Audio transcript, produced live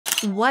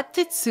What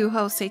did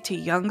Suho say to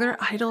younger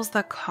idols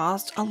that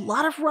caused a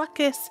lot of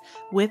ruckus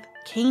with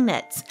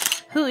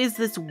Knet? Who is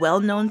this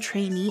well-known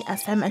trainee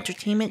SM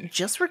Entertainment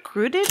just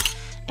recruited?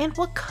 And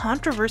what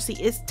controversy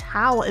is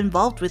TAO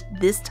involved with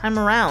this time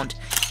around?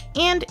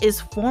 And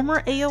is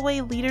former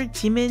AOA leader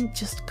Jimin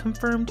just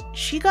confirmed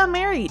she got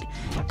married?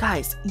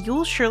 Guys,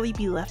 you'll surely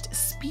be left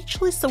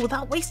speechless, so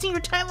without wasting your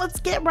time, let's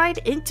get right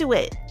into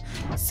it.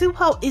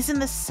 Suho is in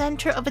the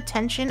center of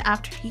attention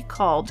after he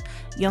called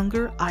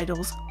younger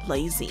idols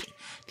lazy.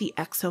 The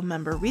EXO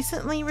member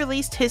recently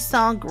released his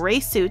song Grey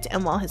Suit,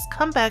 and while his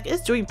comeback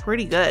is doing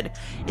pretty good,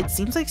 it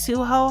seems like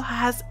Suho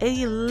has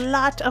a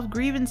lot of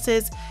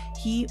grievances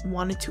he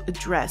wanted to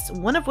address,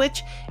 one of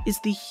which is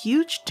the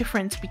huge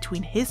difference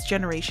between his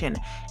generation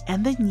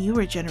and the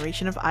newer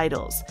generation of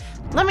idols.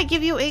 Let me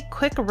give you a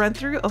quick run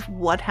through of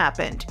what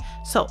happened.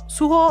 So,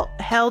 Suho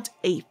held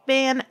a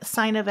fan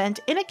sign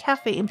event in a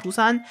cafe in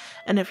Busan,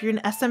 and if you're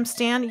an SM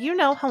stan, you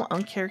know how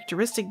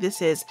uncharacteristic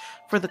this is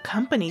for the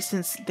company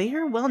since they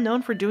are well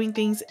known for doing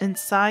things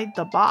inside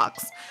the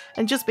box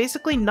and just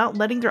basically not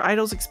letting their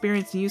idols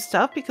experience new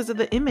stuff because of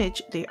the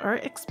image they are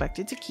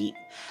expected to keep.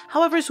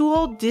 However,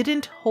 Suho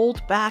didn't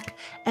hold back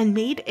and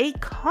made a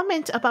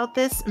comment about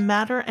this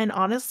matter, and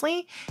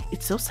honestly,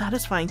 it's so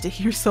satisfying to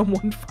hear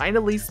someone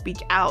finally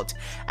speak out.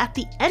 At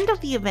the end of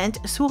the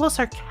event, Suho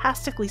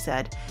sarcastically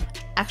said,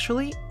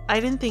 "Actually, I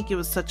didn't think it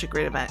was such a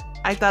great event.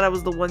 I thought I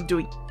was the one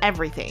doing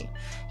everything."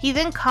 He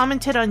then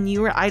commented on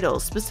newer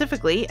idols.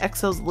 Specifically,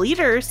 EXO's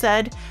leader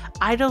said,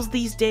 "Idols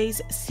these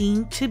days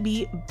seem to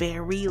be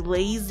very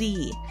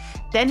lazy."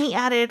 Then he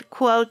added,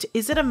 quote,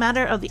 "Is it a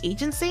matter of the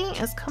agency?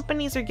 As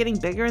companies are getting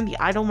bigger and the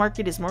idol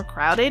market is more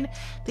crowded,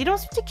 they don't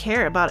seem to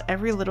care about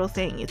every little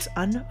thing. It's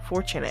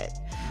unfortunate."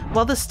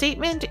 While the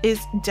statement is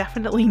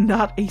definitely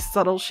not a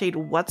subtle shade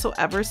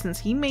whatsoever since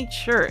he made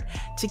sure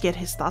to get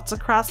his thoughts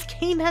across,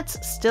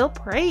 Knet still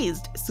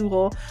praised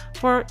Suho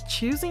for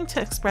choosing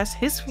to express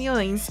his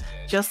feelings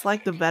just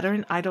like the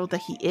veteran idol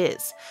that he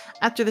is.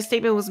 After the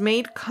statement was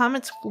made,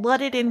 comments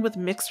flooded in with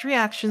mixed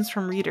reactions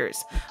from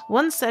readers.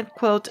 One said,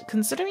 quote,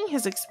 "Considering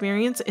his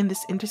experience in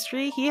this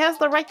industry, he has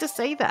the right to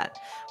say that,"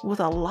 with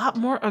a lot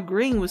more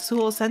agreeing with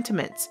Suho's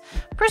sentiments.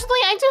 Personally,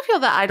 I do feel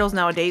that idols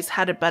nowadays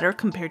had it better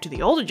compared to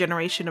the older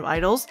generation of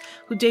idols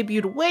who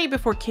debuted way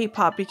before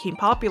K-pop became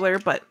popular,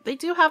 but they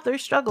do have their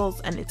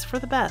struggles, and it's for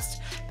the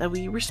best that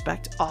we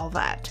respect all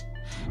that.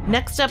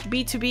 Next up,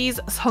 B2B's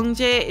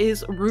Seungjae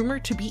is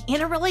rumored to be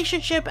in a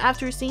relationship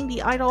after seeing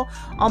the idol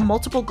on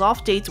multiple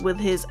golf dates with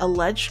his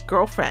alleged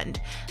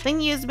girlfriend. The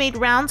news made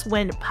rounds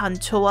when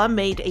Panchoa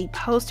made a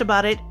post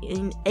about it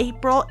in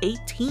April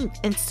 18th,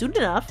 and soon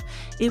enough,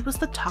 it was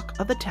the talk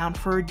of the town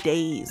for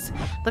days.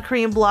 The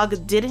Korean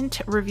blog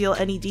didn't reveal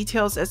any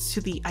details as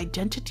to the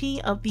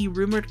identity of the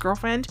rumored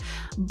girlfriend,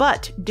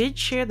 but did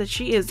share that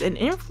she is an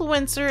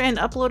influencer and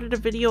uploaded a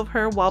video of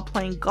her while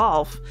playing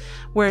golf,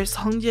 where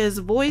Seungjae's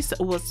voice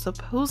was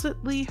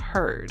supposedly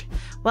heard.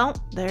 Well,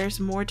 there's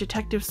more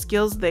detective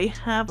skills they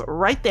have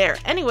right there.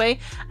 Anyway,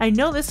 I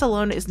know this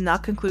alone is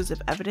not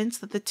conclusive evidence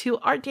that the two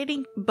are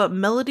dating, but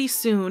Melody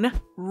soon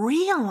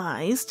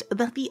realized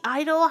that the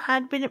idol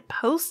had been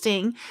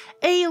posting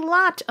a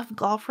lot of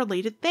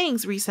golf-related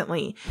things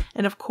recently.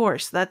 And of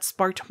course, that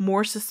sparked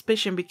more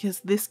suspicion because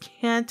this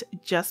can't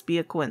just be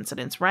a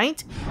coincidence,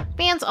 right?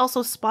 Fans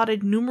also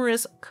spotted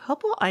numerous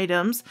couple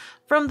items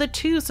from the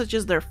two, such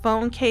as their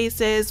phone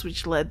cases,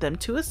 which led them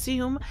to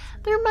assume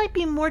there might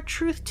be more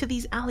truth to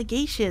these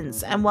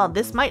allegations. And while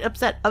this might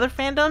upset other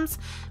fandoms,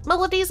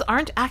 Melodies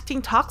aren't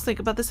acting toxic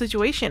about the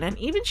situation and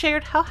even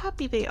shared how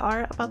happy they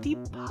are about the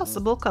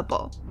possible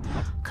couple.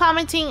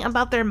 Commenting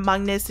about their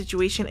Magne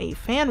situation, a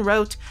fan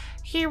wrote,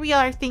 "Here we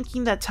are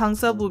thinking that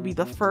Changsub will be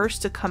the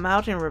first to come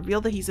out and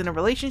reveal that he's in a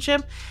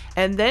relationship,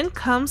 and then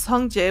comes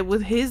Seungjae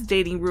with his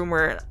dating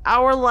rumor.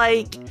 Our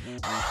like..."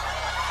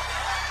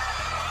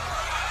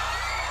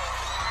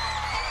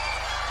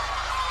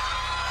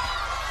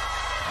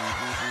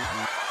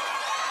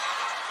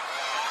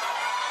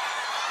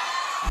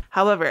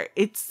 However,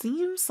 it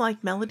seems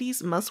like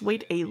Melodies must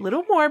wait a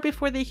little more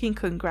before they can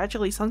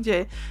congratulate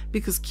Seungjae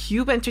because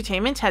Kpop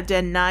Entertainment had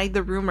denied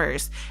the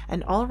rumors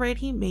and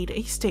already made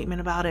a statement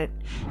about it.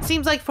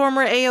 Seems like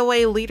former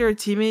AOA leader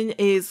Jimin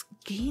is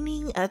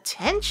gaining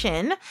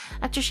attention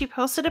after she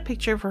posted a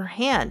picture of her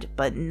hand,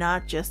 but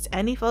not just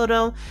any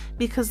photo,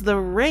 because the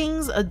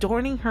rings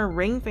adorning her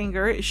ring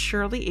finger is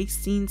surely a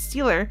scene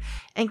stealer,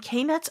 and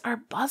Knets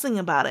are buzzing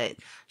about it.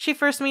 She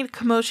first made a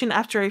commotion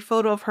after a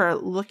photo of her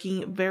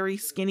looking very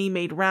skinny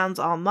made rounds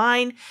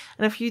online,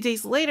 and a few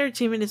days later,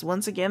 Jimin is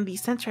once again the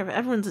center of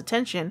everyone's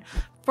attention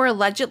for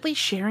allegedly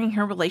sharing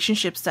her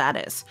relationship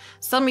status.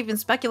 Some even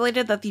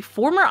speculated that the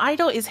former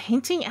idol is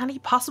hinting at a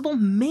possible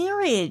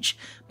marriage,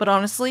 but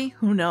honestly,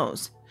 who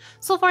knows?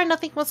 So far,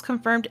 nothing was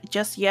confirmed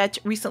just yet.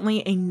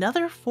 Recently,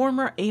 another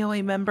former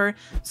AOA member,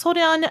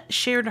 Soreon,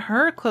 shared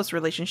her close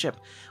relationship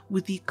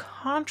with the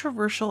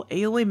controversial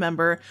AOA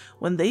member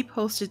when they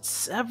posted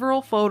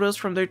several photos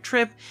from their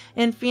trip,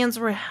 and fans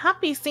were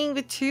happy seeing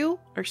the two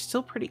are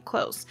still pretty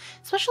close,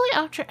 especially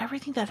after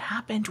everything that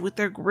happened with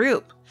their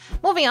group.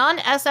 Moving on,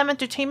 SM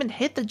Entertainment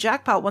hit the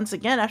jackpot once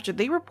again after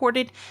they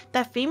reported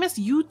that famous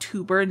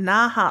YouTuber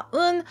NA HA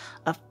EUN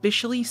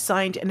officially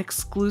signed an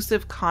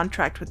exclusive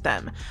contract with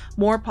them.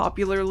 More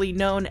popularly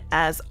known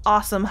as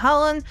Awesome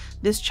Helen,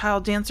 this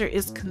child dancer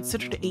is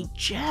considered a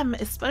gem,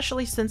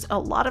 especially since a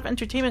lot of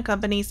entertainment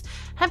companies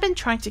have been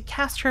trying to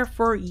cast her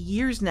for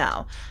years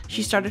now.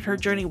 She started her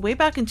journey way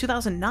back in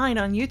 2009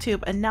 on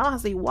YouTube and now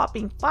has a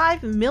whopping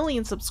 5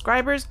 million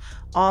subscribers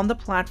on the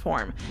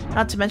platform.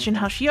 Not to mention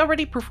how she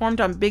already performed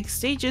on big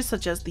stages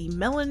such as the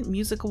Melon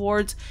Music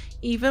Awards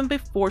even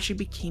before she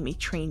became a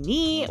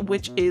trainee,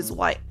 which is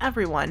why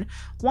everyone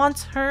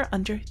wants her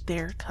under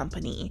their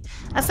company.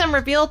 SM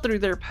revealed through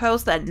their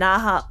post that NA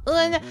HA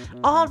EUN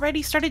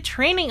already started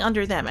training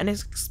under them and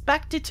is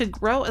expected to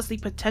grow as the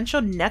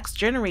potential next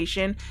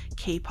generation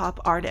K-pop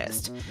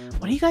artist.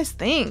 What do you guys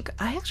think?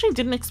 I actually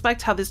didn't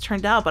expect how this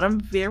turned out, but I'm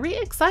very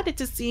excited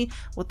to see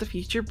what the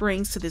future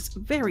brings to this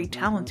very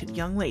talented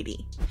young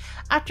lady.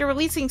 After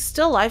releasing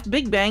Still Life,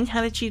 Big Bang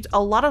had achieved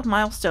a lot of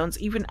milestones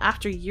even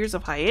after years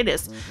of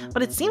hiatus,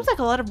 but it seems like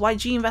a lot of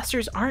YG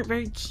investors aren't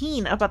very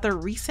keen about their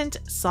recent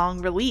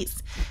song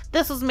release.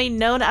 This was made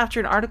known after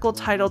an article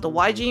titled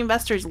 "YG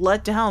Investors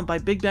Let Down by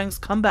Big Bang's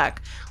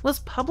Comeback" was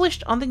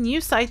published on the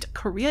news site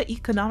Korea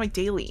Economic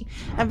Daily,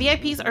 and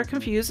VIPs are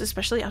confused,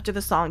 especially after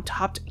the song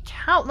topped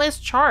countless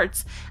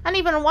charts and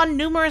even won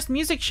numerous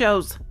music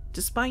shows,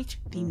 despite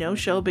the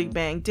no-show Big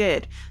Bang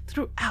did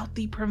throughout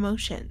the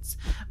promotions.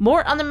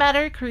 More on the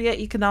matter, Korea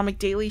Economic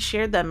Daily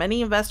shared that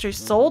many investors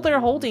sold their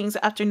holdings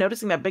after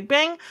noticing that Big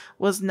Bang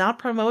was not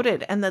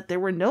promoted and that there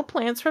were no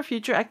plans for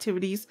future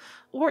activities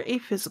or a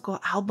physical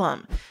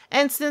album.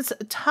 And since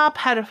Top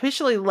had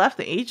officially left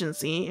the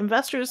agency,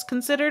 investors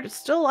considered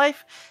Still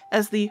Life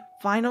as the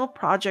final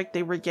project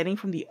they were getting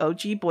from the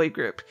OG boy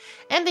group,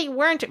 and they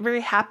weren't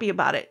very happy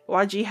about it.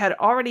 YG had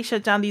already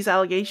shut down these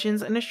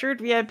allegations and assured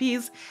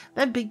VIPs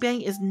that Big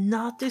Bang is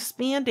not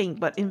disbanding,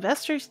 but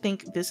investors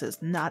think this is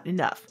not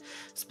enough.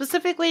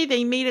 Specifically,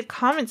 they made a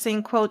comment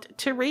saying, quote,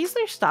 "To raise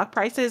their stock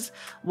prices,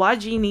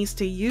 YG needs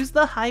to use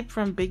the hype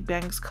from Big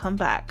Bang's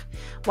comeback."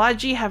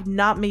 YG have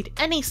not made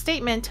any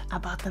statement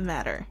about the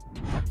matter.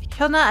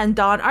 Hyuna and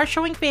Dawn are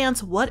showing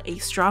fans what a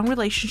strong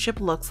relationship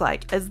looks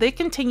like as they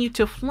continue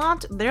to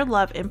flaunt their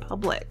love in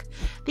public.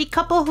 The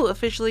couple who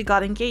officially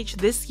got engaged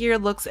this year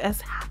looks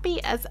as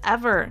happy as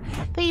ever.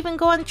 They even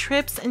go on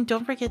trips and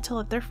don't forget to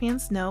let their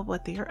fans know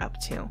what they are up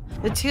to.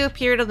 The two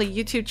appeared on the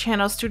YouTube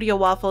channel Studio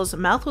Waffle's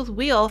Mouth with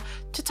Wheel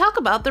to talk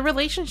about the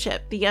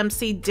relationship. The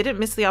MC didn't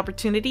miss the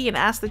opportunity and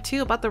asked the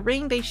two about the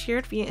ring they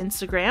shared via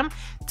Instagram,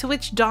 to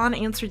which Dawn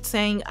answered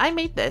saying, "I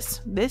made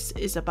this. This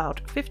is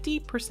about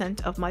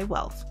 50% of my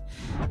wealth."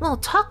 Well,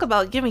 talk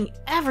about giving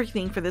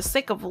everything for the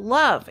sake of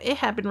love. It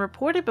had been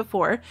reported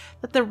before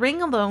that the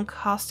ring alone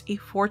cost a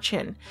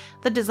fortune.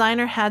 The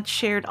designer had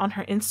shared on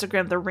her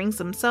Instagram the rings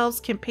themselves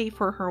can pay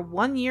for her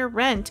 1-year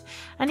rent,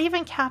 and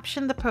even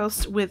captioned the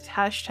post with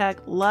hashtag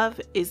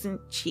 "love isn't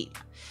cheap."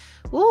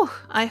 Ooh,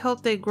 I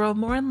hope they grow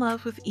more in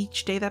love with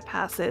each day that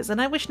passes,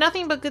 and I wish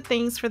nothing but good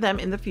things for them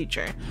in the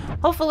future.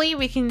 Hopefully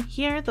we can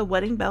hear the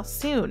wedding bell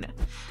soon.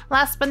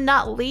 Last but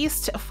not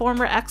least,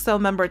 former EXO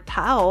member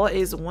TAO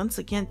is once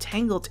again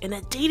tangled in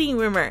a dating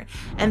rumor,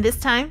 and this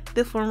time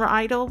the former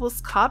idol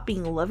was caught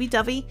being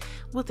lovey-dovey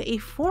with a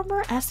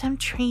former SM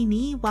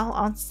trainee while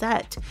on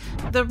set.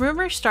 The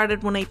rumor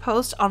started when a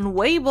post on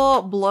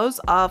Weibo blows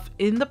off.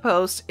 In the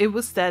post, it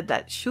was said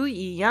that Shu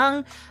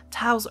Yi-young,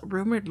 TAO's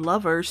rumored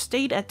lover,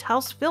 stayed at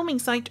TAO's filming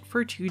site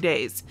for 2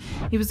 days.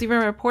 It was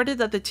even reported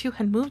that the two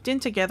had moved in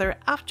together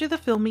after the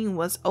filming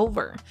was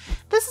over.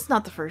 This is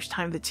not the first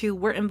time the two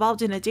were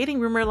involved in a dating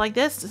rumor like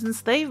this,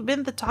 since they've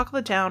been the talk of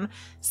the town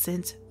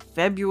since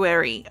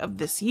February of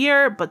this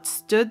year, but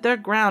stood their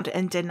ground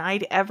and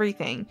denied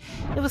everything.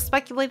 It was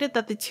speculated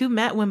that the two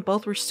met when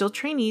both were still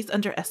trainees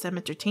under SM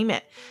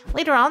Entertainment.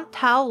 Later on,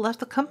 TAO left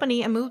the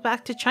company and moved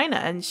back to China,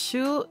 and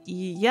Shu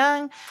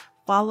Yi-young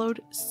followed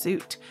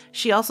suit.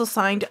 She also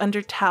signed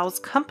under TAO's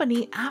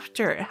company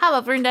after.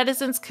 However,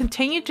 netizens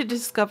continue to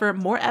discover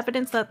more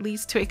evidence that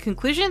leads to a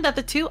conclusion that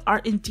the two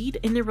are indeed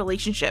in a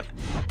relationship.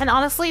 And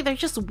honestly, they're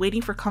just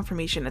waiting for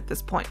confirmation at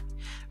this point.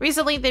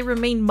 Recently, they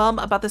remained mum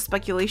about the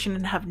speculation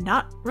and have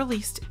not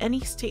released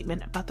any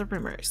statement about the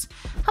rumors.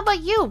 How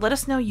about you? Let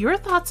us know your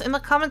thoughts in the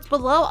comments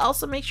below.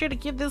 Also, make sure to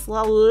give this a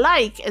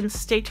like and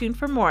stay tuned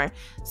for more.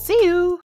 See you!